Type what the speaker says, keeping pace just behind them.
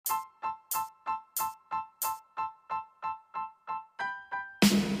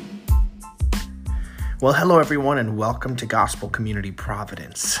Well, hello everyone, and welcome to Gospel Community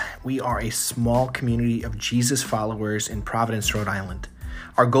Providence. We are a small community of Jesus followers in Providence, Rhode Island.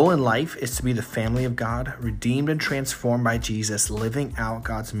 Our goal in life is to be the family of God, redeemed and transformed by Jesus, living out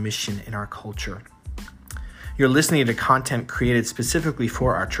God's mission in our culture. You're listening to content created specifically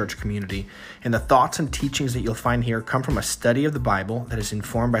for our church community, and the thoughts and teachings that you'll find here come from a study of the Bible that is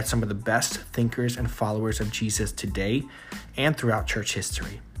informed by some of the best thinkers and followers of Jesus today and throughout church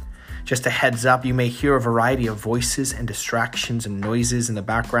history. Just a heads up, you may hear a variety of voices and distractions and noises in the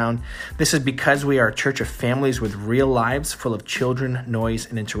background. This is because we are a church of families with real lives full of children, noise,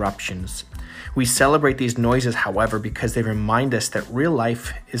 and interruptions. We celebrate these noises, however, because they remind us that real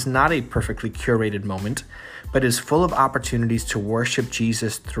life is not a perfectly curated moment, but is full of opportunities to worship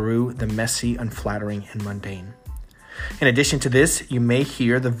Jesus through the messy, unflattering, and mundane. In addition to this, you may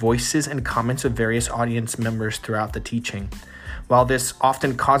hear the voices and comments of various audience members throughout the teaching. While this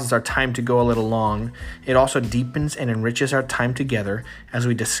often causes our time to go a little long, it also deepens and enriches our time together as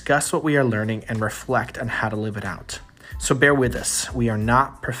we discuss what we are learning and reflect on how to live it out. So bear with us. We are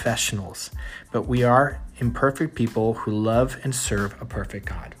not professionals, but we are imperfect people who love and serve a perfect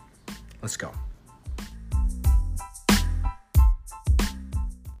God. Let's go.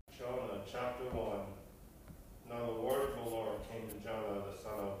 Jonah chapter 1. Now the word of the Lord came to Jonah the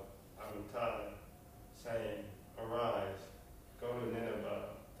son of Amittai, saying, Arise, go to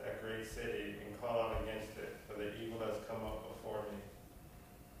Nineveh, that great city, and call out against it, for the evil has come up before me.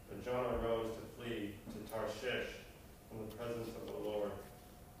 But Jonah rose to flee to Tarshish from the presence of the Lord.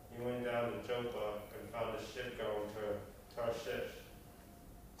 He went down to Joppa and found a ship going to Tarshish.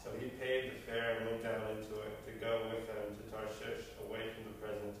 So he paid the fare and went down into it to go with them to Tarshish, away from the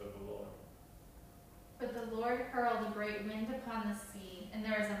presence of the Lord. But the Lord hurled a great wind upon the sea, and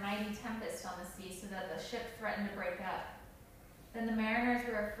there was a mighty tempest on the sea, so that the ship threatened to break up. Then the mariners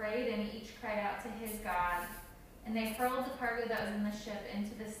were afraid, and each cried out to his God. And they hurled the cargo that was in the ship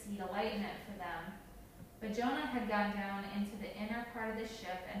into the sea to lighten it for them. But Jonah had gone down into the inner part of the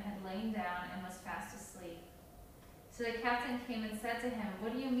ship and had lain down and was fast asleep. So the captain came and said to him,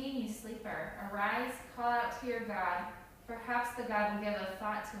 What do you mean, you sleeper? Arise, call out to your God. Perhaps the God will give a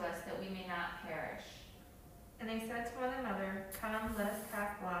thought to us that we may not perish. And they said to one another, Come, let us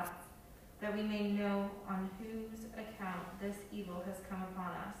cast lots, that we may know on whose account this evil has come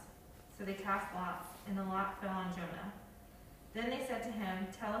upon us. So they cast lots, and the lot fell on Jonah. Then they said to him,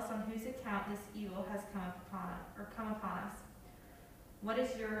 Tell us on whose account this evil has come upon us. What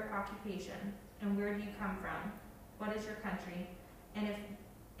is your occupation, and where do you come from? What is your country,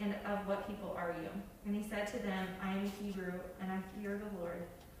 and of what people are you? And he said to them, I am a Hebrew, and I fear the Lord,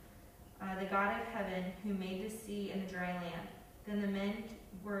 the God of heaven, who made the sea and the dry land. Then the men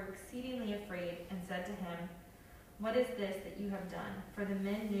were exceedingly afraid and said to him, What is this that you have done? For the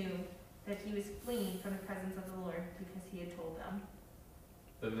men knew that he was fleeing from the presence of the Lord, because he had told them.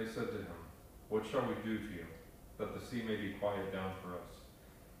 Then they said to him, What shall we do to you, that the sea may be quiet down for us?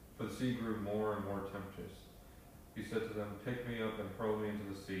 For the sea grew more and more tempestuous. He said to them, Pick me up and hurl me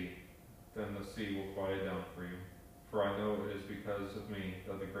into the sea, then the sea will quiet down for you. For I know it is because of me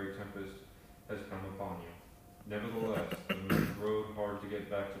that the great tempest has come upon you. Nevertheless, the men rowed hard to get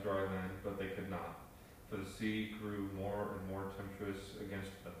back to dry land, but they could not, for the sea grew more and more tempestuous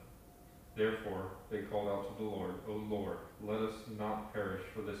against them. Therefore they called out to the Lord, O Lord, let us not perish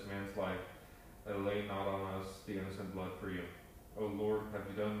for this man's life, and lay not on us the innocent blood for you. O Lord, have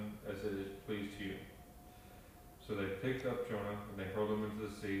you done as it is pleased to you? So they picked up Jonah, and they hurled him into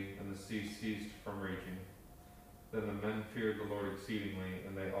the sea, and the sea ceased from raging. Then the men feared the Lord exceedingly,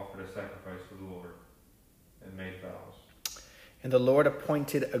 and they offered a sacrifice to the Lord, and made vows. And the Lord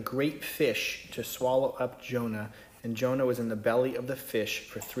appointed a great fish to swallow up Jonah, and Jonah was in the belly of the fish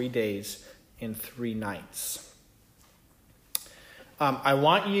for 3 days and 3 nights. I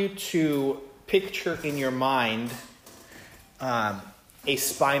want you to picture in your mind a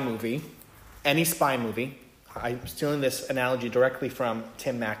spy movie, any spy movie. I'm stealing this analogy directly from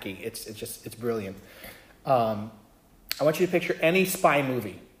Tim Mackey. It's brilliant. I want you to picture any spy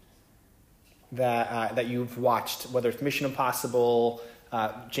movie that you've watched, whether it's Mission Impossible,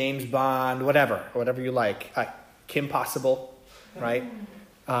 James Bond, whatever you like, Kim Possible, right?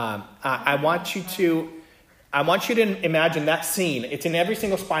 I want you to imagine that scene. It's in every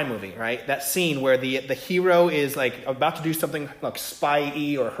single spy movie, right? That scene where the hero is like about to do something like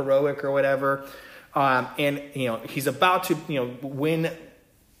spy-y or heroic or whatever, and he's about to win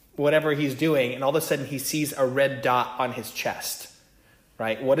whatever he's doing, and all of a sudden he sees a red dot on his chest,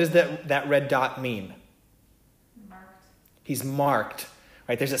 right? What does that red dot mean? Marked. He's marked,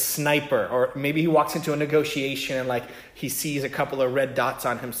 right? There's a sniper, or maybe he walks into a negotiation and like he sees a couple of red dots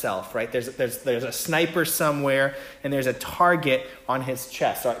on himself, right? There's a sniper somewhere and there's a target on his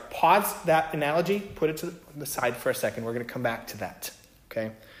chest. All right, pause that analogy, put it to the side for a second. We're going to come back to that,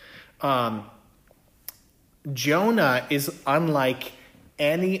 okay? Jonah is unlike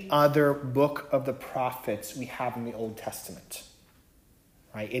any other book of the prophets we have in the Old Testament,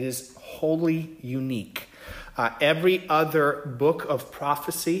 right? It is wholly unique. Every other book of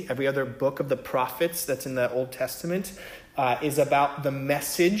prophecy, every other book of the prophets that's in the Old Testament is about the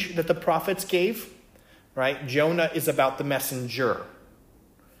message that the prophets gave, right? Jonah is about the messenger,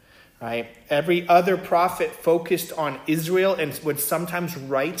 right? Every other prophet focused on Israel and would sometimes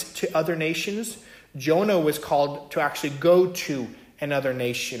write to other nations. Jonah was called to actually go to another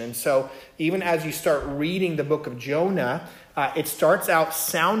nation. And so even as you start reading the book of Jonah, it starts out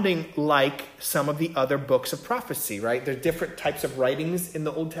sounding like some of the other books of prophecy, right? There's different types of writings in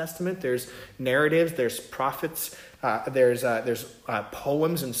the Old Testament. There's narratives, there's prophets, there's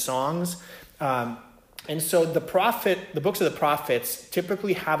poems and songs. And so the books of the prophets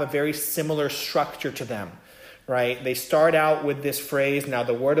typically have a very similar structure to them, right? They start out with this phrase, now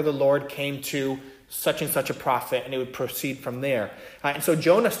the word of the Lord came to such and such a prophet, and it would proceed from there. And so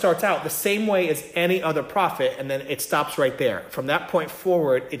Jonah starts out the same way as any other prophet, and then it stops right there. From that point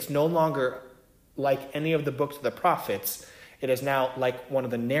forward, it's no longer like any of the books of the prophets. It is now like one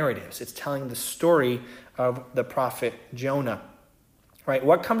of the narratives. It's telling the story of the prophet Jonah. Right?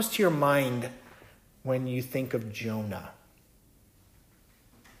 What comes to your mind when you think of Jonah?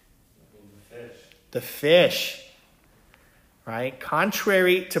 The fish. The fish. Right?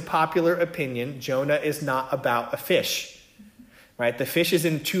 Contrary to popular opinion, Jonah is not about a fish. Right? The fish is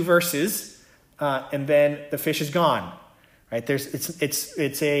in 2 verses, and then the fish is gone. Right? It's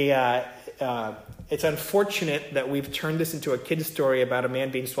unfortunate that we've turned this into a kid's story about a man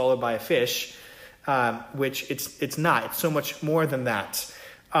being swallowed by a fish, which it's not. It's so much more than that.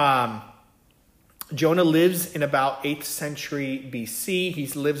 Jonah lives in about 8th century BC. He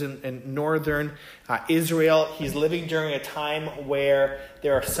lives in northern Israel. He's living during a time where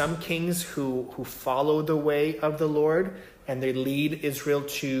there are some kings who follow the way of the Lord, and they lead Israel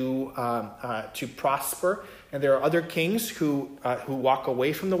to prosper. And there are other kings who walk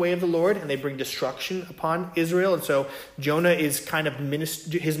away from the way of the Lord, and they bring destruction upon Israel. And so Jonah is kind of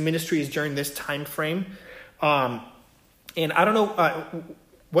his ministry is during this time frame. And I don't know.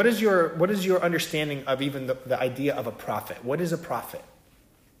 What is your understanding of even the idea of a prophet? What is a prophet?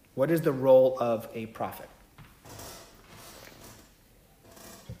 What is the role of a prophet?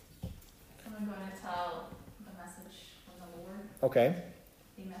 I'm going to tell the message from the Lord. Okay.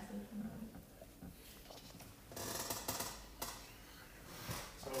 The message from the Lord.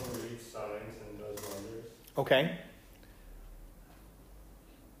 Someone who reads signs and does wonders. Okay.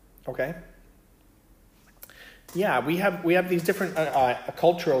 Okay. Yeah, we have these different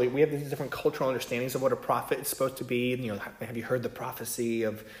culturally. We have these different cultural understandings of what a prophet is supposed to be. You know, have you heard the prophecy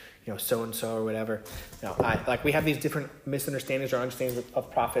of, you know, so and so or whatever? No, we have these different misunderstandings or understandings of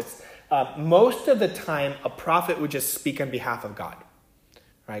prophets. Most of the time, a prophet would just speak on behalf of God.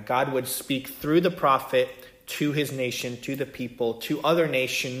 Right? God would speak through the prophet to his nation, to the people, to other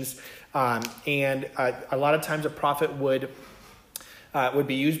nations, and a lot of times a prophet would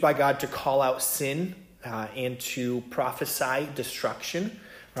be used by God to call out sin. And to prophesy destruction,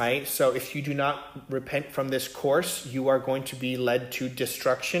 right? So if you do not repent from this course, you are going to be led to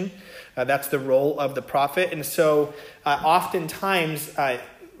destruction. That's the role of the prophet. And so oftentimes,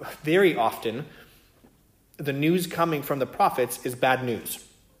 very often, the news coming from the prophets is bad news,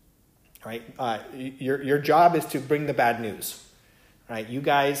 right? Your job is to bring the bad news. Right, you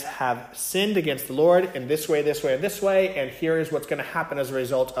guys have sinned against the Lord in this way, this way, and this way, and here is what's going to happen as a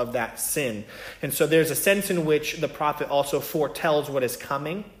result of that sin. And so there's a sense in which the prophet also foretells what is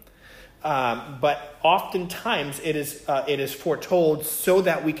coming, but oftentimes it is foretold so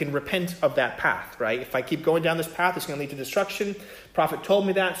that we can repent of that path. Right? If I keep going down this path, it's going to lead to destruction. Prophet told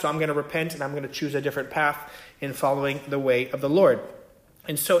me that, so I'm going to repent and I'm going to choose a different path in following the way of the Lord.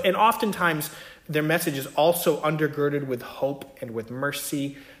 And oftentimes their message is also undergirded with hope and with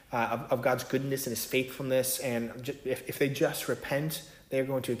mercy of God's goodness and his faithfulness. And if they just repent, they're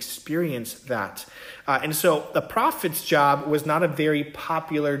going to experience that. And so the prophet's job was not a very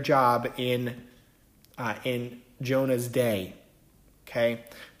popular job in Jonah's day. Okay?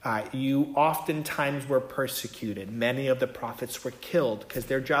 You oftentimes were persecuted. Many of the prophets were killed because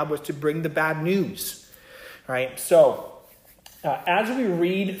their job was to bring the bad news. Right? So as we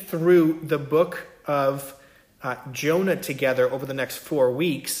read through the book of Jonah together over the next 4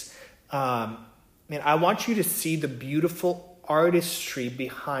 weeks, I want you to see the beautiful artistry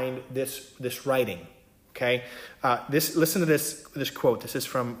behind this writing. Okay, listen to this quote. This is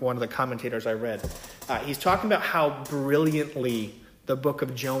from one of the commentators I read. He's talking about how brilliantly the book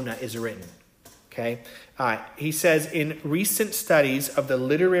of Jonah is written. Okay, he says, in recent studies of the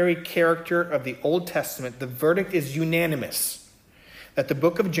literary character of the Old Testament, the verdict is unanimous that the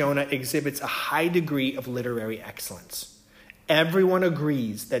book of Jonah exhibits a high degree of literary excellence. Everyone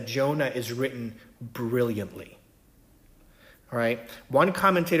agrees that Jonah is written brilliantly. All right. One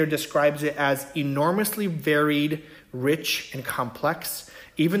commentator describes it as enormously varied, rich, and complex.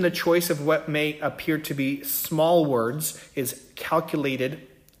 Even the choice of what may appear to be small words is calculated.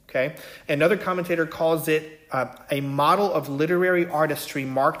 Okay. Another commentator calls it a model of literary artistry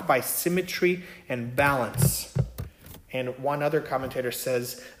marked by symmetry and balance. And one other commentator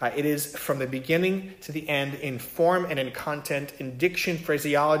says it is from the beginning to the end in form and in content, in diction,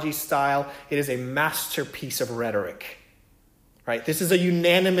 phraseology, style. It is a masterpiece of rhetoric. Right? This is a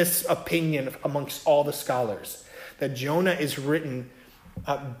unanimous opinion amongst all the scholars that Jonah is written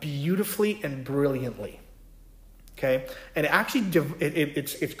beautifully and brilliantly. Okay, and actually,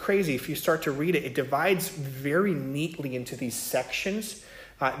 it's crazy if you start to read it. It divides very neatly into these sections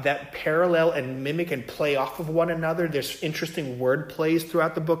that parallel and mimic and play off of one another. There's interesting word plays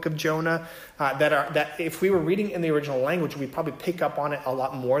throughout the book of Jonah that if we were reading in the original language, we'd probably pick up on it a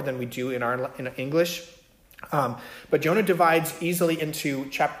lot more than we do in English. But Jonah divides easily into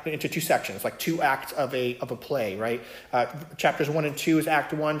two sections, like two acts of a play, right? Chapters 1 and 2 is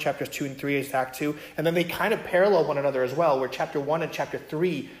Act 1, chapters 2 and 3 is Act 2, and then they kind of parallel one another as well, where chapter 1 and chapter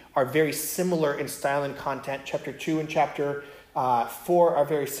 3 are very similar in style and content. Chapter 2 and chapter 4 are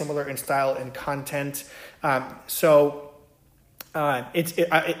very similar in style and content. It's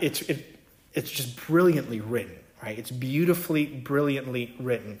just brilliantly written. Right? It's beautifully, brilliantly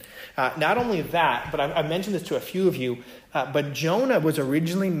written. Not only that, but I mentioned this to a few of you, but Jonah was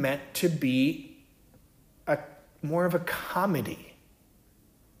originally meant to be more of a comedy.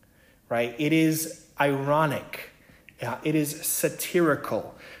 Right? It is ironic. It is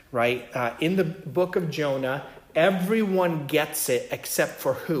satirical. Right? In the book of Jonah, everyone gets it except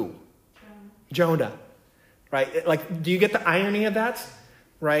for who? Jonah. Right? Like, do you get the irony of that?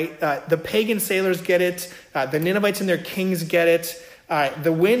 Right? The pagan sailors get it. The Ninevites and their kings get it.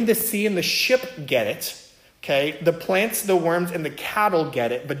 The wind, the sea, and the ship get it. Okay? The plants, the worms, and the cattle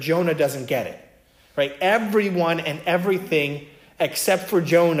get it, but Jonah doesn't get it. Right? Everyone and everything except for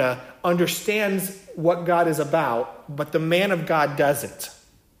Jonah understands what God is about, but the man of God doesn't.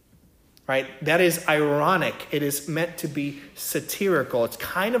 Right? That is ironic. It is meant to be satirical. It's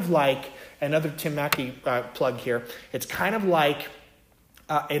kind of like, another Tim Mackey plug here, it's kind of like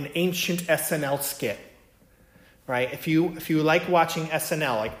an ancient SNL skit, right? If you like watching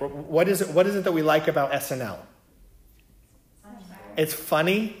SNL, like what is it that we like about SNL? It's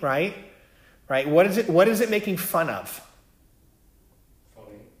funny, right? Right? What is it making fun of?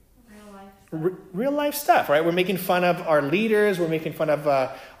 Funny. Real life stuff, right? We're making fun of our leaders. We're making fun of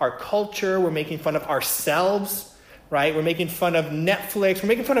our culture. We're making fun of ourselves, right? We're making fun of Netflix. We're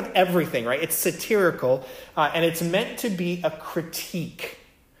making fun of everything, right? It's satirical, and it's meant to be a critique.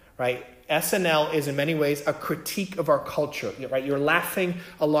 Right? SNL is in many ways a critique of our culture, right? You're laughing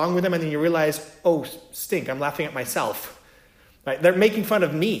along with them and then you realize, oh, stink, I'm laughing at myself, right? They're making fun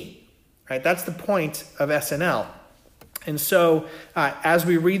of me, right? That's the point of SNL. And so as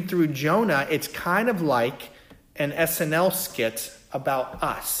we read through Jonah, it's kind of like an SNL skit about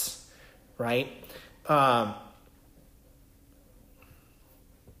us, right? And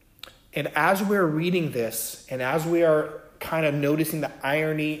as we're reading this and as we are kind of noticing the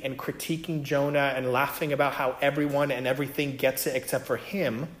irony and critiquing Jonah and laughing about how everyone and everything gets it except for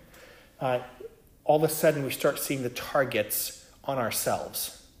him, all of a sudden we start seeing the targets on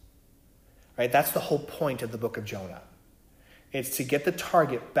ourselves. Right? That's the whole point of the book of Jonah. It's to get the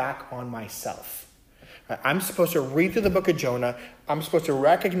target back on myself. Right? I'm supposed to read through the book of Jonah. I'm supposed to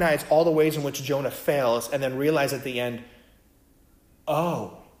recognize all the ways in which Jonah fails and then realize at the end,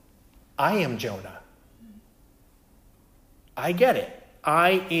 oh, I am Jonah. I get it.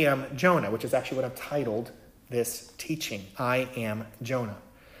 I am Jonah, which is actually what I've titled this teaching. I am Jonah.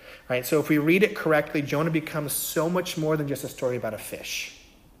 Right? So if we read it correctly, Jonah becomes so much more than just a story about a fish.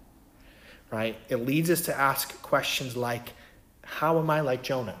 Right? It leads us to ask questions like, how am I like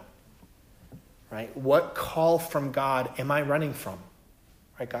Jonah? Right? What call from God am I running from?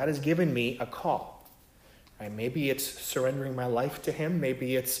 Right? God has given me a call. Right? Maybe it's surrendering my life to him.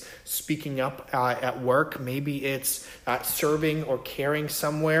 Maybe it's speaking up at work. Maybe it's serving or caring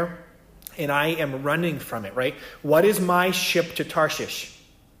somewhere. And I am running from it, right? What is my ship to Tarshish?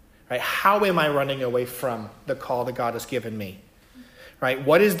 Right? How am I running away from the call that God has given me? Right?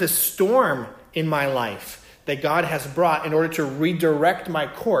 What is the storm in my life that God has brought in order to redirect my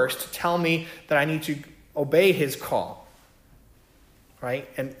course to tell me that I need to obey his call? Right?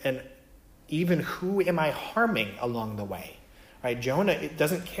 And even who am I harming along the way? Right? Jonah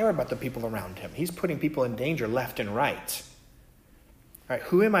doesn't care about the people around him. He's putting people in danger left and right. Right?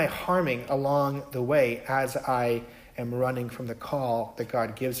 Who am I harming along the way as I am running from the call that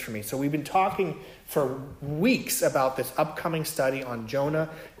God gives for me? So we've been talking for weeks about this upcoming study on Jonah,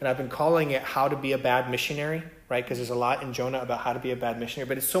 and I've been calling it How to Be a Bad Missionary, right? Because there's a lot in Jonah about how to be a bad missionary,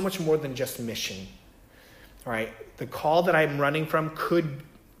 but it's so much more than just mission. All right? The call that I'm running from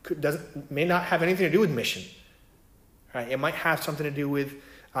may not have anything to do with mission. Right? It might have something to do with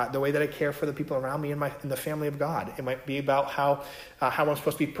the way that I care for the people around me in the family of God. It might be about how I'm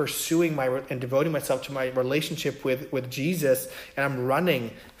supposed to be pursuing and devoting myself to my relationship with Jesus, and I'm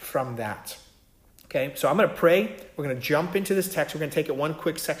running from that. Okay, so I'm going to pray. We're going to jump into this text. We're going to take it one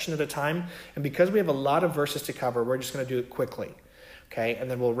quick section at a time. And because we have a lot of verses to cover, we're just going to do it quickly. Okay,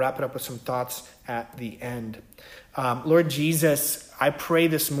 and then we'll wrap it up with some thoughts at the end. Lord Jesus, I pray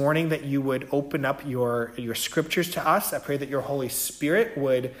this morning that you would open up your scriptures to us. I pray that your Holy Spirit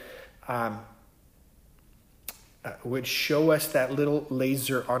would show us that little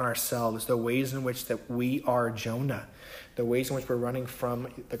laser on ourselves, the ways in which that we are Jonah, the ways in which we're running from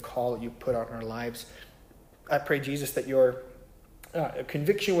the call that you put on our lives. I pray, Jesus, that your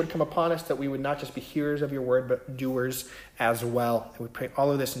conviction would come upon us, that we would not just be hearers of your word, but doers as well. And we pray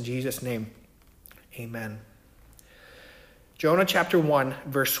all of this in Jesus' name. Amen. Jonah chapter 1,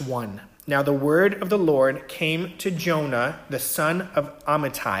 verse 1. Now the word of the Lord came to Jonah, the son of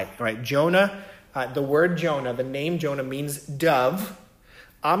Amittai. Right, Jonah, the word Jonah, the name Jonah means dove.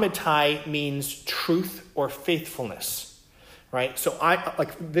 Amittai means truth or faithfulness. Right, so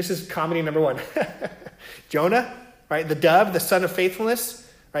this is comedy number one. Jonah, right, the dove, the son of faithfulness,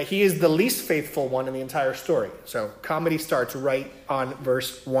 right, he is the least faithful one in the entire story. So comedy starts right on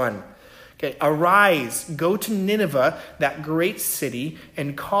verse 1. Okay, arise, go to Nineveh, that great city,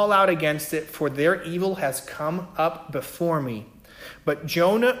 and call out against it, for their evil has come up before me. But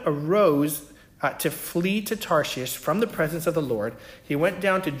Jonah arose to flee to Tarshish from the presence of the Lord. He went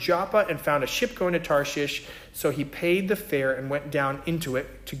down to Joppa and found a ship going to Tarshish. So he paid the fare and went down into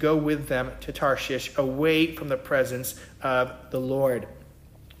it to go with them to Tarshish, away from the presence of the Lord.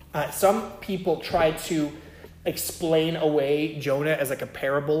 Some people try to explain away Jonah as like a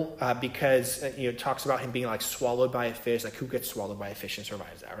parable because it talks about him being like swallowed by a fish. Like, who gets swallowed by a fish and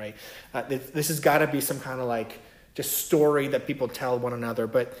survives that, right? This has got to be some kind of like just story that people tell one another.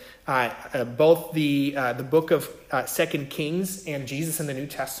 But both the book of 2 Kings and Jesus in the New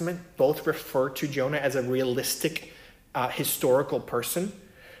Testament both refer to Jonah as a realistic historical person.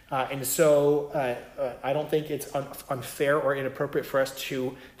 And so I don't think it's unfair or inappropriate for us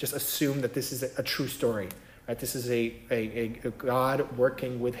to just assume that this is a true story. Right? This is a God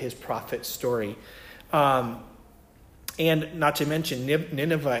working with his prophet story. And not to mention,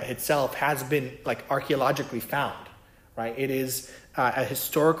 Nineveh itself has been like archaeologically found. Right? It is a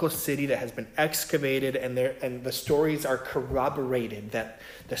historical city that has been excavated, and the stories are corroborated that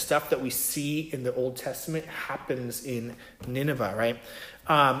the stuff that we see in the Old Testament happens in Nineveh. Right?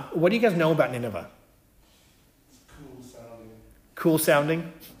 What do you guys know about Nineveh? Cool sounding. Cool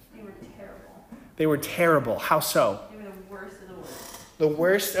sounding? They were terrible. They were terrible. How so? They were the worst of the worst. The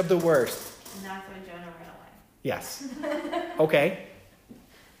worst of the worst. And that's why Jonah ran away. Yes. Okay.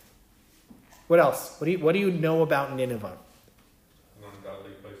 What else? What do you know about Nineveh? An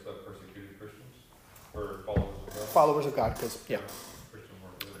ungodly place that persecuted Christians or followers of God. Followers of God, because yeah. Christian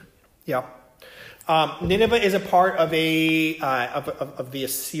martyrdom. Yeah. Nineveh is a part of of the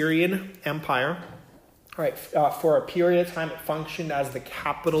Assyrian Empire. All right. For a period of time, it functioned as the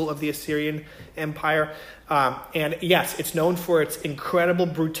capital of the Assyrian Empire. And yes, it's known for its incredible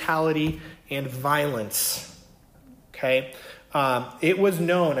brutality and violence. Okay. It was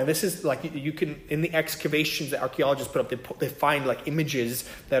known, and this is like you can, in the excavations that archaeologists put up, they find like images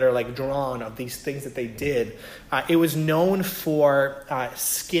that are like drawn of these things that they did. It was known for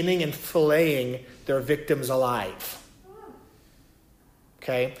skinning and filleting their victims alive.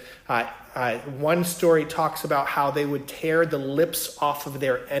 Okay, one story talks about how they would tear the lips off of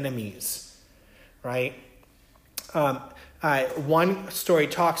their enemies, right? One story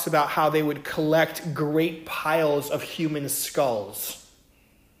talks about how they would collect great piles of human skulls.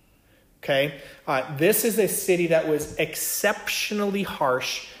 Okay? This is a city that was exceptionally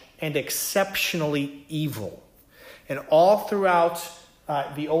harsh and exceptionally evil. And all throughout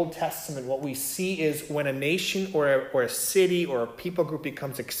the Old Testament, what we see is when a nation or a city or a people group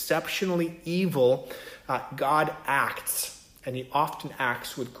becomes exceptionally evil, God acts, and he often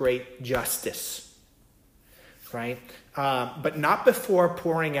acts with great justice, right? But not before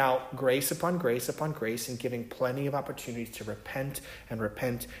pouring out grace upon grace upon grace and giving plenty of opportunities to repent and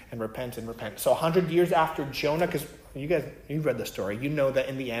repent and repent and repent. So 100 years after Jonah, because you've read the story, you know that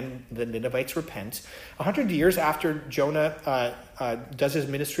in the end, the Ninevites repent. 100 years after Jonah does his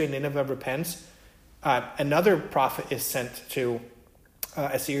ministry and Nineveh repents, another prophet is sent to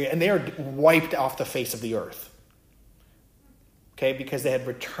Assyria, and they are wiped off the face of the earth. Okay, because they had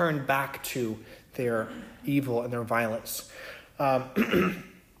returned back to their evil and their violence.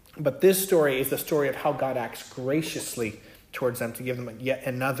 But this story is the story of how God acts graciously towards them to give them yet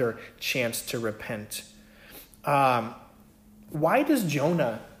another chance to repent. Why does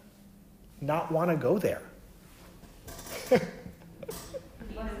Jonah not want to go there? He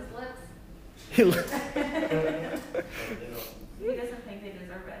wants his lips. He doesn't think they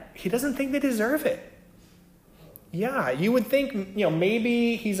deserve it. He doesn't think they deserve it. Yeah, you would think,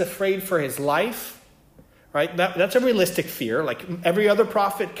 maybe he's afraid for his life, right? That's a realistic fear. Like every other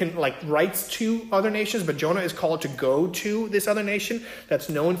prophet writes to other nations, but Jonah is called to go to this other nation that's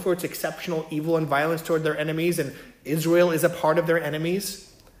known for its exceptional evil and violence toward their enemies, and Israel is a part of their enemies,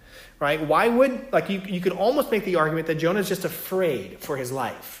 right? Why would, you could almost make the argument that Jonah is just afraid for his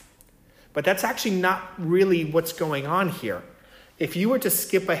life. But that's actually not really what's going on here. If you were to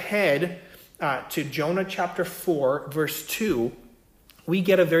skip ahead to Jonah chapter 4, verse 2, we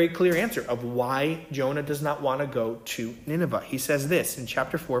get a very clear answer of why Jonah does not want to go to Nineveh. He says this in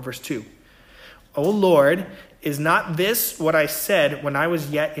chapter 4, verse 2. O Lord, is not this what I said when I was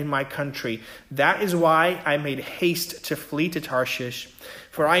yet in my country? That is why I made haste to flee to Tarshish,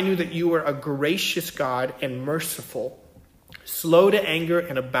 for I knew that you were a gracious God and merciful, slow to anger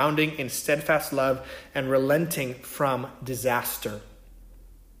and abounding in steadfast love and relenting from disaster.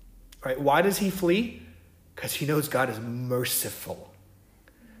 Right? Why does he flee? Because he knows God is merciful.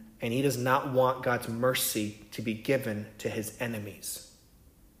 And he does not want God's mercy to be given to his enemies.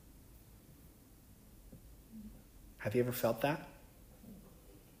 Have you ever felt that?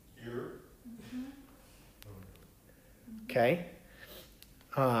 Okay.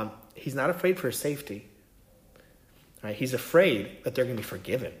 He's not afraid for his safety. Right? He's afraid that they're going to be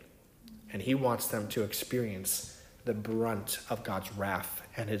forgiven. And he wants them to experience the brunt of God's wrath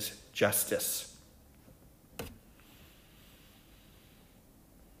and his justice.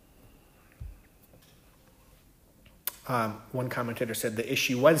 One commentator said the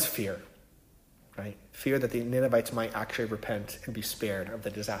issue was fear, right? Fear that the Ninevites might actually repent and be spared of the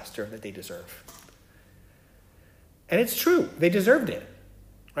disaster that they deserve. And it's true, they deserved it,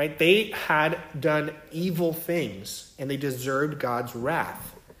 right? They had done evil things and they deserved God's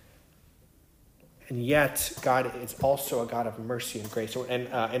wrath. And yet, God is also a God of mercy and grace. And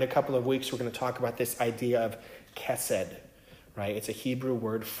in a couple of weeks, we're going to talk about this idea of chesed, right? It's a Hebrew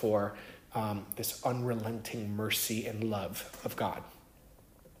word for this unrelenting mercy and love of God,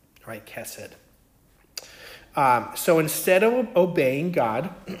 right? Chesed. So instead of obeying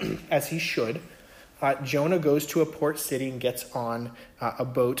God as he should, Jonah goes to a port city and gets on a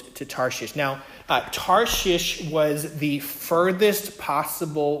boat to Tarshish. Now, Tarshish was the furthest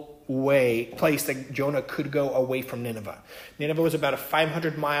possible place that Jonah could go away from Nineveh. Nineveh was about a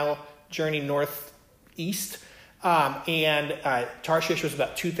 500-mile journey northeast, and Tarshish was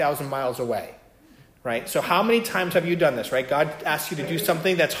about 2,000 miles away, right? So how many times have you done this, right? God asks you to do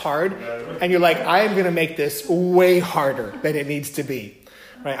something that's hard, and you're like, I am going to make this way harder than it needs to be,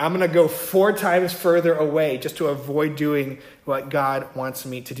 right? I'm going to go 4 times further away just to avoid doing what God wants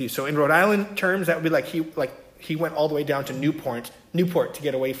me to do. So in Rhode Island terms, that would be he went all the way down to Newport to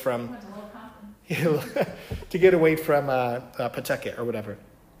get away from Pawtucket or whatever.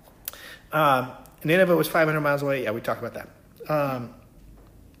 Nineveh was 500 miles away. Yeah, we talked about that.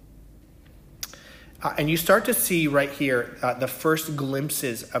 And you start to see right here the first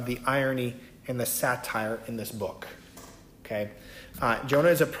glimpses of the irony and the satire in this book. Okay, Jonah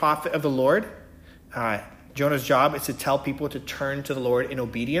is a prophet of the Lord. Jonah's job is to tell people to turn to the Lord in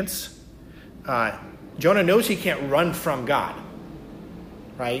obedience. Jonah knows he can't run from God,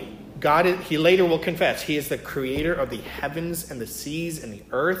 right? He later will confess, he is the creator of the heavens and the seas and the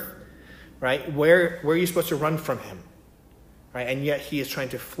earth, right? Where are you supposed to run from him, right? And yet he is trying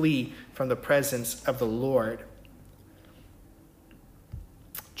to flee from the presence of the Lord.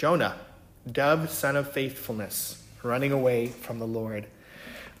 Jonah, dove, son of faithfulness, running away from the Lord.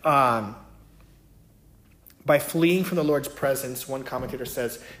 By fleeing from the Lord's presence, one commentator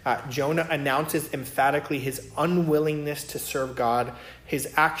says, Jonah announces emphatically his unwillingness to serve God.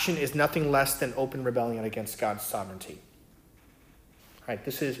 His action is nothing less than open rebellion against God's sovereignty. Right,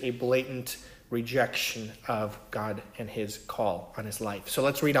 this is a blatant rejection of God and his call on his life. So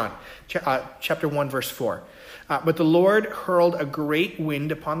let's read on. Chapter 1, verse 4. But the Lord hurled a great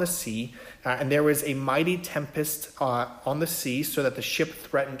wind upon the sea, and there was a mighty tempest on the sea, so that the ship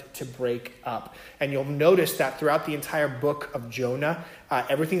threatened to break up. And you'll notice that throughout the entire book of Jonah,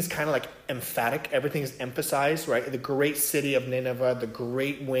 everything's kind of like emphatic. Everything's emphasized, right? The great city of Nineveh, the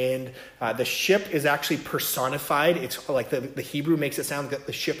great wind. The ship is actually personified. It's like the Hebrew makes it sound like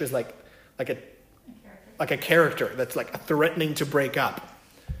the ship is like a character that's like threatening to break up.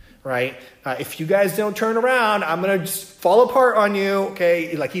 Right? If you guys don't turn around, I'm going to just fall apart on you.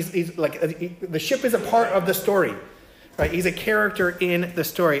 Okay? Like he's like, the ship is a part of the story. Right? He's a character in the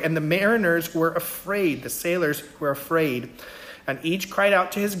story. And the mariners were afraid. The sailors were afraid. And each cried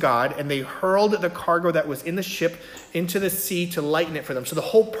out to his God, and they hurled the cargo that was in the ship into the sea to lighten it for them. So the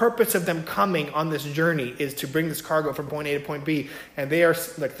whole purpose of them coming on this journey is to bring this cargo from point A to point B. And they are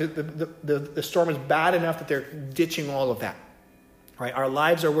like, the storm is bad enough that they're ditching all of that. Right? Our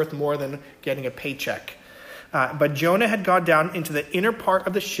lives are worth more than getting a paycheck. But Jonah had gone down into the inner part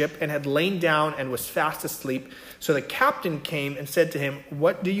of the ship and had lain down and was fast asleep. So the captain came and said to him,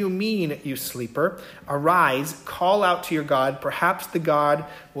 "What do you mean, you sleeper? Arise, call out to your God. Perhaps the God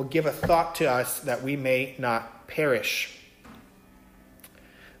will give a thought to us that we may not perish."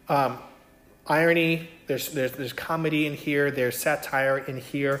 Irony, there's comedy in here. There's satire in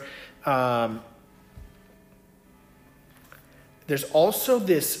here. There's also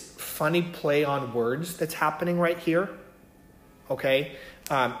this funny play on words that's happening right here. Okay?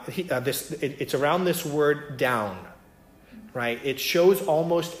 It's around this word down, right? It shows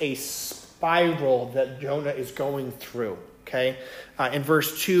almost a spiral that Jonah is going through, okay? In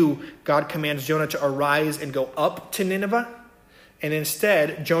verse 2, God commands Jonah to arise and go up to Nineveh. And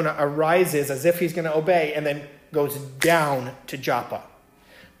instead, Jonah arises as if he's going to obey and then goes down to Joppa.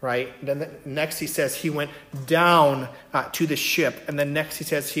 Right? Then next he says he went down to the ship. And then next he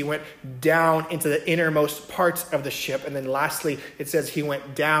says he went down into the innermost parts of the ship. And then lastly, it says he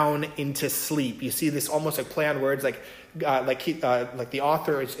went down into sleep. You see this almost like play on words, like the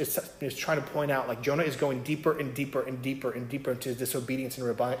author is trying to point out, like Jonah is going deeper and deeper and deeper and deeper into his disobedience and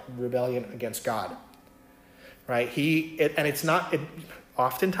rebellion against God. Right?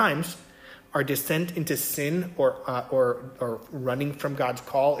 Oftentimes, our descent into sin or running from God's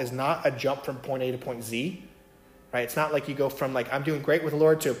call is not a jump from point A to point Z, right? It's not like you go from like, I'm doing great with the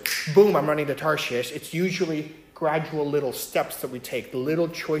Lord to boom, I'm running to Tarshish. It's usually gradual little steps that we take, the little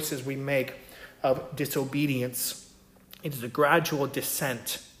choices we make of disobedience. It's a gradual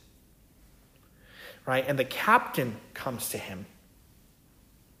descent, right? And the captain comes to him.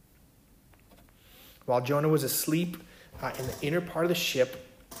 While Jonah was asleep in the inner part of the ship,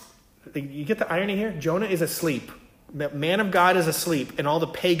 you get the irony here? Jonah is asleep. The man of God is asleep, and all the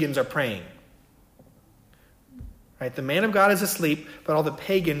pagans are praying. Right? The man of God is asleep, but all the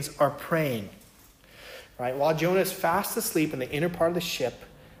pagans are praying. Right? While Jonah is fast asleep in the inner part of the ship,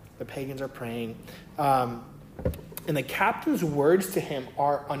 the pagans are praying. And the captain's words to him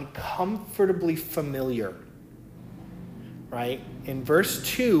are uncomfortably familiar. Right? In verse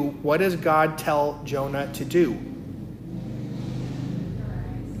 2, what does God tell Jonah to do?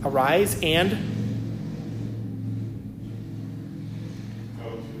 Arise and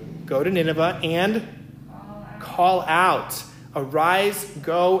go to Nineveh and call out. Arise,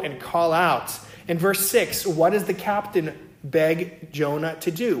 go, and call out. In verse 6, what does the captain beg Jonah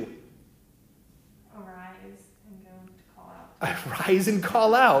to do? Arise and go to call out. Arise and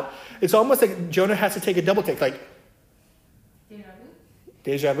call out. It's almost like Jonah has to take a double take, like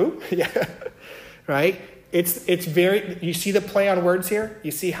deja vu? Yeah. Right? It's very, you see the play on words here?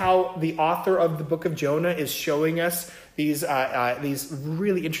 You see how the author of the book of Jonah is showing us these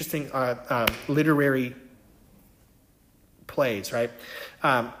really interesting literary plays, right?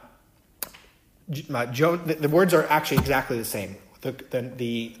 The words are actually exactly the same.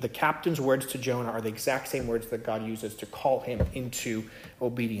 The captain's words to Jonah are the exact same words that God uses to call him into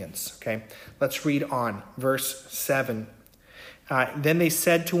obedience, okay? Let's read on. Verse 7. Then they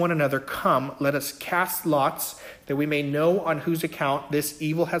said to one another, "Come, let us cast lots, that we may know on whose account this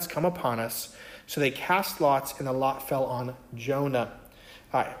evil has come upon us." So they cast lots, and the lot fell on Jonah.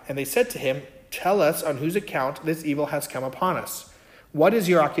 And they said to him, "Tell us on whose account this evil has come upon us. What is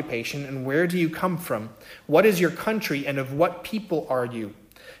your occupation, and where do you come from? What is your country, and of what people are you?"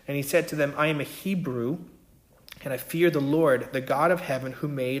 And he said to them, "I am a Hebrew, and I fear the Lord, the God of heaven, who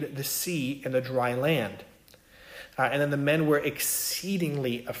made the sea and the dry land." And then the men were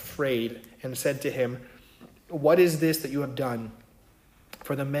exceedingly afraid and said to him, "What is this that you have done?"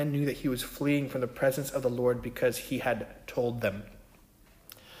 For the men knew that he was fleeing from the presence of the Lord because he had told them.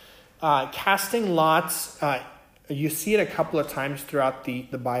 Casting lots, you see it a couple of times throughout the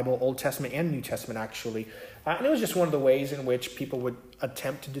Bible, Old Testament and New Testament actually. And it was just one of the ways in which people would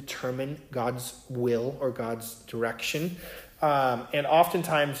attempt to determine God's will or God's direction. And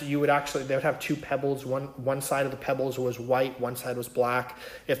oftentimes they would have two pebbles. One side of the pebbles was white, one side was black.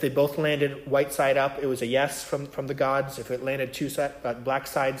 If they both landed white side up, it was a yes from the gods. If it landed black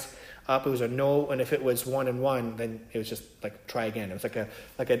sides up, it was a no. And if it was 1 and 1, then it was just like try again. It was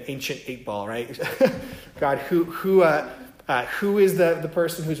like an ancient 8-ball, right? God, who is the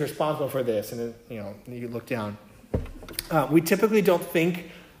person who's responsible for this? And then, you look down. We typically don't think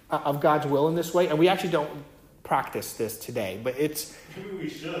of God's will in this way, and we actually don't practice this today. But maybe we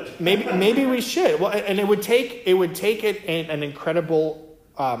should. maybe we should. Well, and it would take an incredible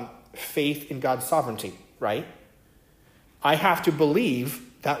faith in God's sovereignty, right? I have to believe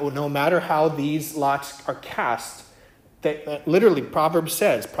that no matter how these lots are cast, that literally Proverbs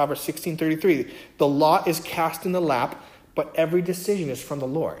 16:33, the lot is cast in the lap, but every decision is from the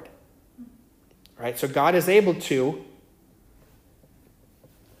Lord. Right? So God is able to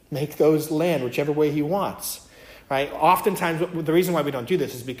make those land whichever way he wants. Right? Oftentimes, the reason why we don't do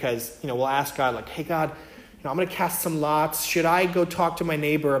this is because, we'll ask God, like, hey, God, I'm going to cast some lots. Should I go talk to my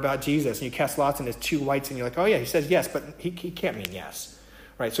neighbor about Jesus? And you cast lots and there's 2 whites and you're like, oh yeah, he says yes, but he can't mean yes.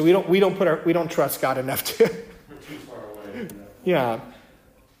 Right? So we don't trust God enough to. We're too far away. Yeah.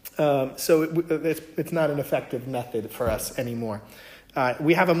 So it's not an effective method for us anymore.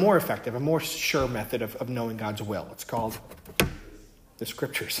 We have a more effective, a more sure method of knowing God's will. It's called the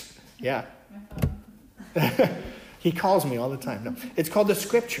Scriptures. Yeah. He calls me all the time. No, it's called the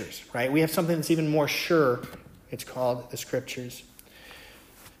Scriptures, right? We have something that's even more sure. It's called the Scriptures.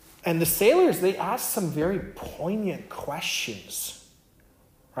 And the sailors, they ask some very poignant questions,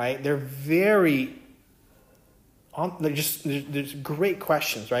 right? They're there's great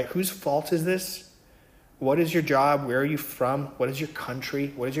questions, right? Whose fault is this? What is your job? Where are you from? What is your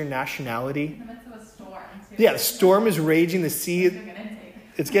country? What is your nationality? In the midst of a storm, too. Yeah, the storm is raging. The sea,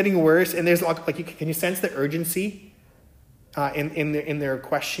 it's getting worse. And there's can you sense the urgency in their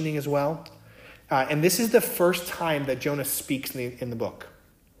questioning as well? And this is the first time that Jonah speaks in the book.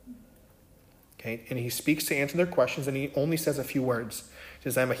 Okay, and he speaks to answer their questions, and he only says a few words. He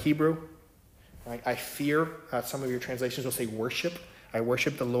says, "I'm a Hebrew. I fear." Some of your translations will say worship. I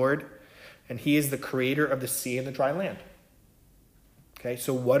worship the Lord, and he is the creator of the sea and the dry land. Okay,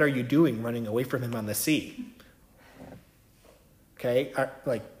 so what are you doing running away from him on the sea? Okay,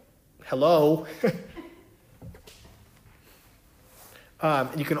 hello.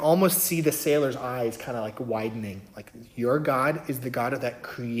 You can almost see the sailor's eyes kind of widening. Like, your God is the God that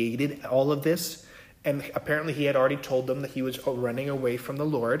created all of this. And apparently he had already told them that he was running away from the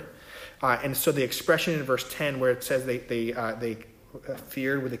Lord. And so the expression in verse 10 where it says they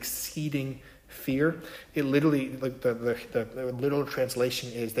feared with exceeding fear, it literally, the literal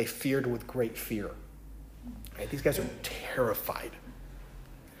translation is they feared with great fear. Right? These guys are terrified.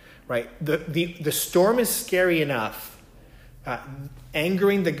 Right? The storm is scary enough.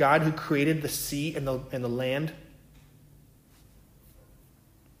 Angering the God who created the sea and the land,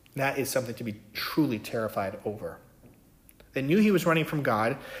 that is something to be truly terrified over. They knew he was running from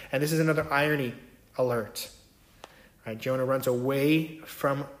God, and this is another irony alert. Right? Jonah runs away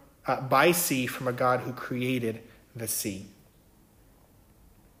by sea from a God who created the sea.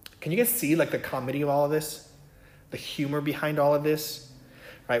 Can you guys see the comedy of all of this? The humor behind all of this?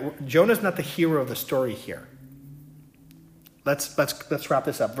 Right? Jonah's not the hero of the story here. Let's wrap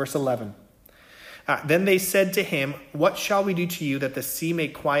this up. Verse 11. Then they said to him, "What shall we do to you that the sea may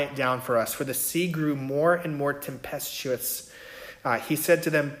quiet down for us? For the sea grew more and more tempestuous." He said to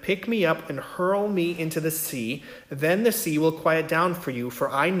them, "Pick me up and hurl me into the sea. Then the sea will quiet down for you. For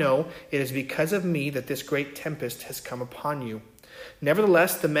I know it is because of me that this great tempest has come upon you."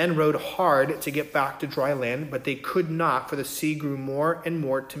 Nevertheless, the men rowed hard to get back to dry land, but they could not, for the sea grew more and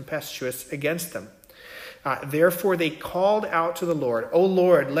more tempestuous against them. Therefore they called out to the Lord, "O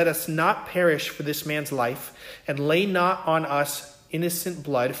Lord, let us not perish for this man's life, and lay not on us innocent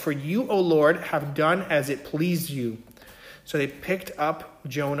blood. For you, O Lord, have done as it pleased you." So they picked up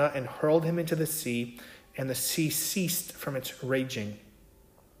Jonah and hurled him into the sea, and the sea ceased from its raging.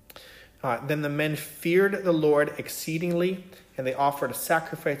 Then the men feared the Lord exceedingly, and they offered a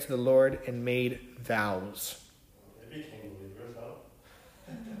sacrifice to the Lord and made vows. They became believers,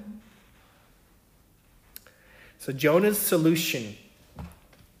 huh? So Jonah's solution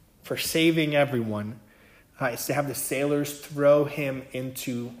for saving everyone is to have the sailors throw him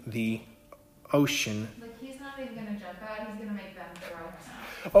into the ocean. Like, he's not even going to jump out. He's going to make them throw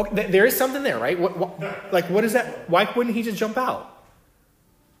him out. Oh, there is something there, right? What is that? Why wouldn't he just jump out?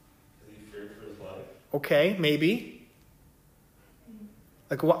 Because he feared for his life. Okay, maybe.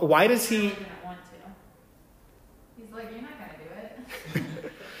 Like, why does he... He didn't want to. He's like, you're not going to do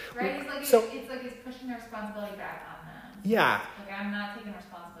it. Right? He's like, So- it's like he's pushing the responsibility back on them. Yeah. Like, I'm not taking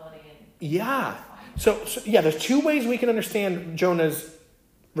responsibility. Yeah. It's fine. So yeah, there's two ways we can understand Jonah's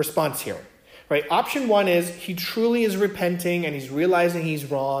response here. Right? Option one is he truly is repenting and he's realizing he's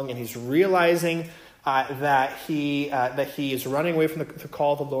wrong and he's realizing that he is running away from the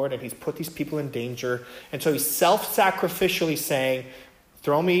call of the Lord and he's put these people in danger. And so he's self-sacrificially saying,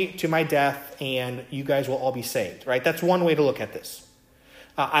 throw me to my death and you guys will all be saved. Right? That's one way to look at this.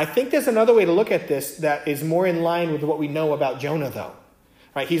 I think there's another way to look at this that is more in line with what we know about Jonah, though.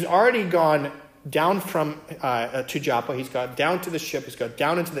 Right? He's already gone down from to Joppa. He's got down to the ship. He's got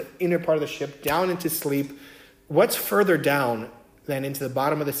down into the inner part of the ship, down into sleep. What's further down than into the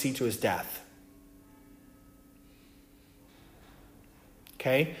bottom of the sea to his death?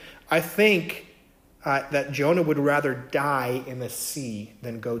 Okay? I think that Jonah would rather die in the sea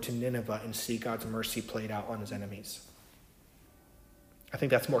than go to Nineveh and see God's mercy played out on his enemies. I think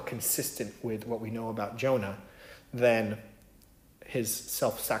that's more consistent with what we know about Jonah than his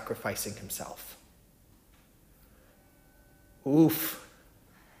self-sacrificing himself. Oof.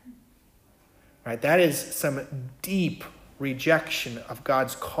 Right? That is some deep rejection of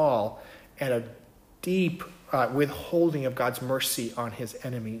God's call and a deep withholding of God's mercy on his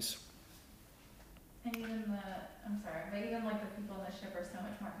enemies. And even but even like the people in the ship are so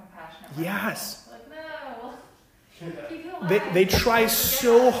much more compassionate. Yes. Like, no. Keep you alive. They try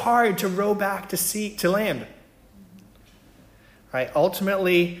so hard to row back to land. Right?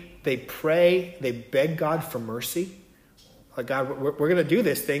 Ultimately, they pray, they beg God for mercy. Like, God, we're going to do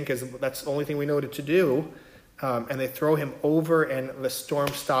this thing because that's the only thing we know to do. And they throw him over and the storm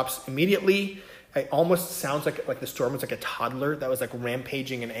stops immediately. It almost sounds like the storm was like a toddler that was like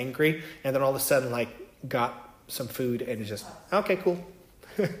rampaging and angry. And then all of a sudden, like, got some food and is just, okay, cool.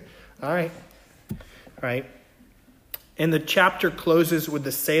 All right. And the chapter closes with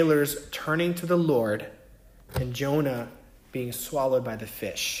the sailors turning to the Lord and Jonah being swallowed by the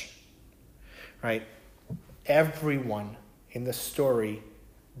fish. Right? Everyone in the story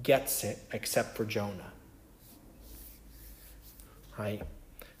gets it except for Jonah. Right?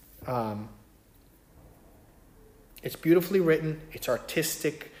 It's beautifully written. It's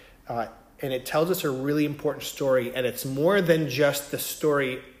artistic. And it tells us a really important story. And it's more than just the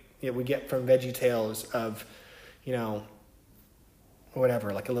story we get from VeggieTales of,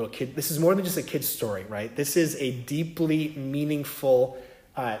 whatever, like a little kid. This is more than just a kid's story, right? This is a deeply meaningful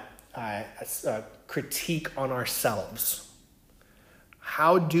critique on ourselves.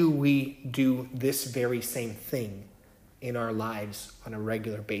 How do we do this very same thing in our lives on a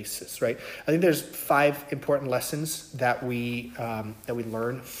regular basis, right? I think there's 5 important lessons that we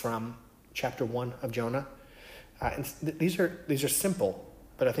learn from chapter 1 of Jonah. And these are simple,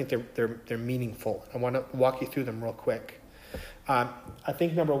 but I think they're meaningful. I want to walk you through them real quick. I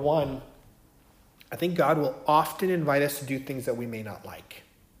think number 1, I think God will often invite us to do things that we may not like.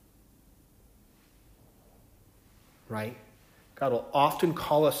 Right? God will often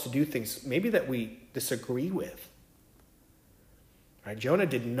call us to do things maybe that we disagree with. Right? Jonah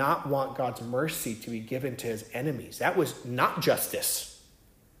did not want God's mercy to be given to his enemies. That was not justice.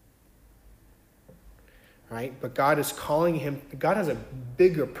 Right? But God is calling him, God has a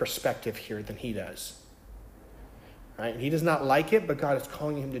bigger perspective here than he does. Right? And he does not like it, but God is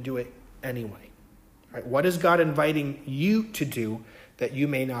calling him to do it anyway. Right? What is God inviting you to do that you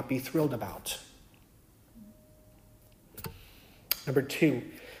may not be thrilled about? Number 2,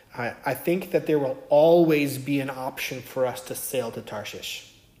 I think that there will always be an option for us to sail to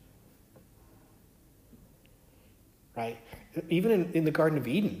Tarshish. Right? Even in the Garden of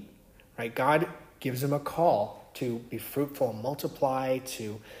Eden, right? God gives them a call to be fruitful and multiply,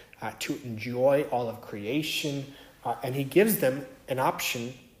 to enjoy all of creation, and he gives them an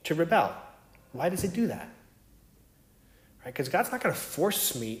option to rebel. Why does he do that? Right? Because God's not going to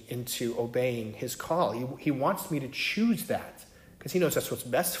force me into obeying his call. He wants me to choose that, because he knows that's what's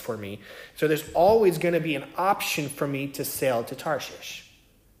best for me. So there's always going to be an option for me to sail to Tarshish.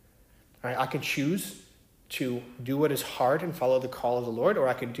 Right? I can choose to do what is hard and follow the call of the Lord, or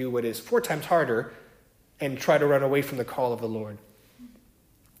I can do what is 4 times harder and try to run away from the call of the Lord.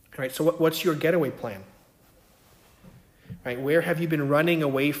 Right? So what's your getaway plan? Right? Where have you been running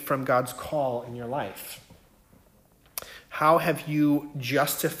away from God's call in your life? How have you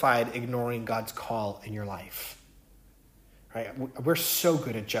justified ignoring God's call in your life? Right? We're so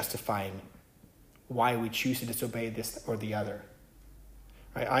good at justifying why we choose to disobey this or the other.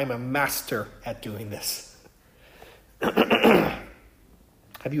 Right? I'm a master at doing this. Have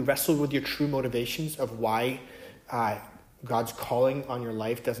you wrestled with your true motivations of why God's calling on your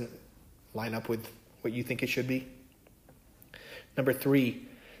life doesn't line up with what you think it should be? Number 3,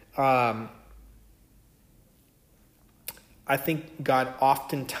 I think God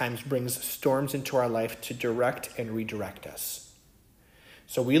oftentimes brings storms into our life to direct and redirect us.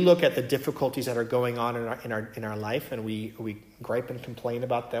 So we look at the difficulties that are going on in our life, and we gripe and complain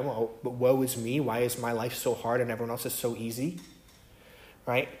about them. Oh, but woe is me. Why is my life so hard and everyone else is so easy?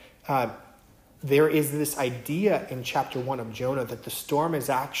 Right? There is this idea in chapter 1 of Jonah that the storm is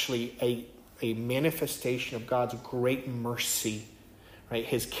actually a manifestation of God's great mercy, right?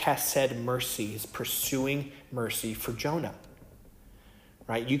 His chesed mercy, his pursuing mercy for Jonah,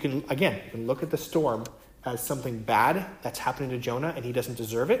 right? You can look at the storm as something bad that's happening to Jonah and he doesn't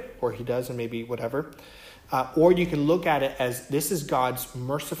deserve it, or he does and maybe whatever. Or you can look at it as this is God's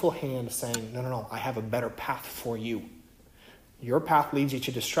merciful hand saying, no, I have a better path for you. Your path leads you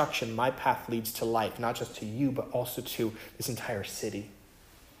to destruction. My path leads to life, not just to you, but also to this entire city.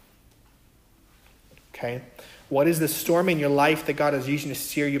 Okay? What is the storm in your life that God is using to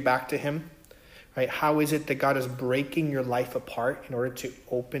steer you back to him? Right? How is it that God is breaking your life apart in order to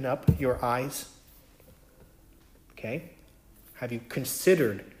open up your eyes? Okay? Have you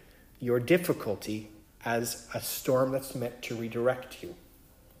considered your difficulty as a storm that's meant to redirect you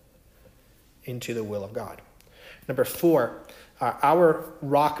into the will of God? Number 4, our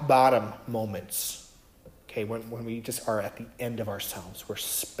rock bottom moments. Okay, when we just are at the end of ourselves. We're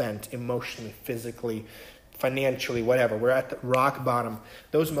spent emotionally, physically, financially, whatever. We're at the rock bottom.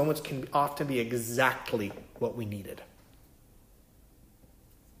 Those moments can often be exactly what we needed.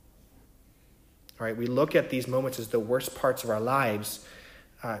 All right, we look at these moments as the worst parts of our lives.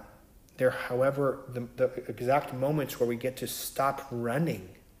 They're, however, the exact moments where we get to stop running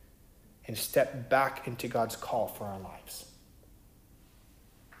and step back into God's call for our lives.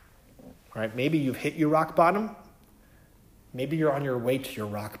 All right, maybe you've hit your rock bottom. Maybe you're on your way to your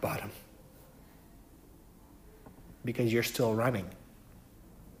rock bottom because you're still running.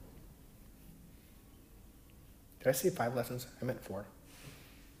 Did I say 5 lessons? I meant 4.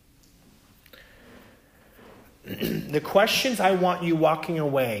 The questions I want you walking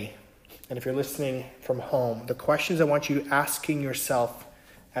away, and if you're listening from home, the questions I want you asking yourself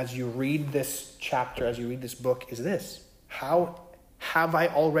as you read this chapter, as you read this book, is this: how have I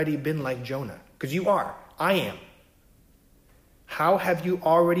already been like Jonah? Because you are. I am. How have you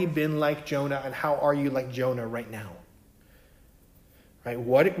already been like Jonah, and how are you like Jonah right now? Right?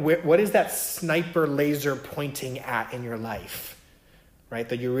 What is that sniper laser pointing at in your life? Right?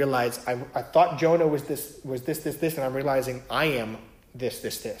 That you realize, I thought Jonah was this, and I'm realizing I am this.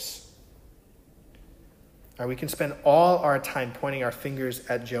 Right? We can spend all our time pointing our fingers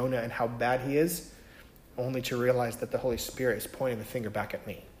at Jonah and how bad he is, only to realize that the Holy Spirit is pointing the finger back at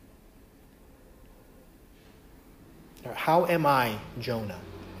me. How am I Jonah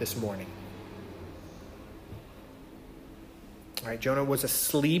this morning? All right, Jonah was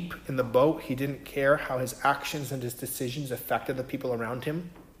asleep in the boat. He didn't care how his actions and his decisions affected the people around him.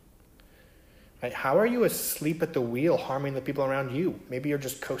 Right? How are you asleep at the wheel, harming the people around you? Maybe you're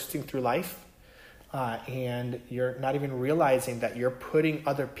just coasting through life, and you're not even realizing that you're putting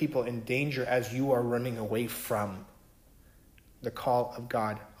other people in danger as you are running away from the call of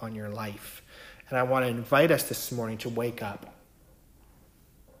God on your life. And I want to invite us this morning to wake up.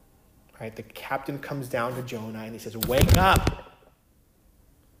 Right? The captain comes down to Jonah and he says, "Wake up!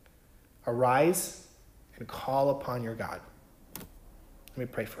 Arise and call upon your God." Let me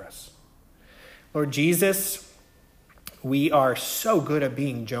pray for us. Lord Jesus, we are so good at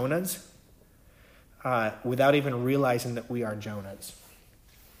being Jonahs without even realizing that we are Jonahs.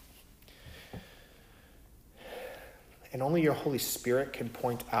 And only your Holy Spirit can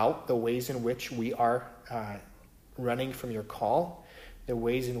point out the ways in which we are running from your call, the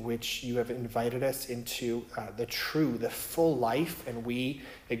ways in which you have invited us into the full life, and we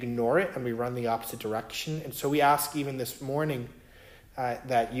ignore it and we run the opposite direction. And so we ask even this morning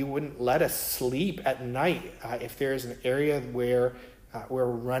that you wouldn't let us sleep at night if there is an area where we're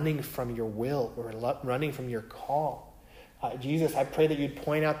running from your will, we're running from your call. Jesus, I pray that you'd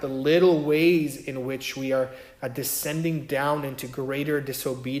point out the little ways in which we are descending down into greater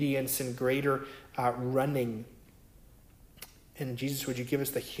disobedience and greater running. And Jesus, would you give us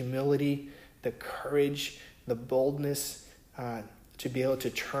the humility, the courage, the boldness to be able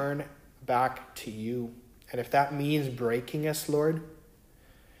to turn back to you And if that means breaking us, Lord,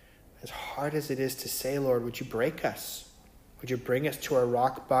 as hard as it is to say, Lord, would you break us? Would you bring us to our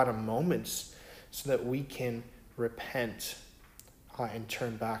rock bottom moments so that we can repent and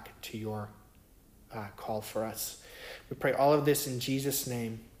turn back to your call for us? We pray all of this in Jesus'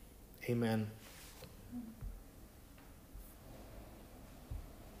 name. Amen.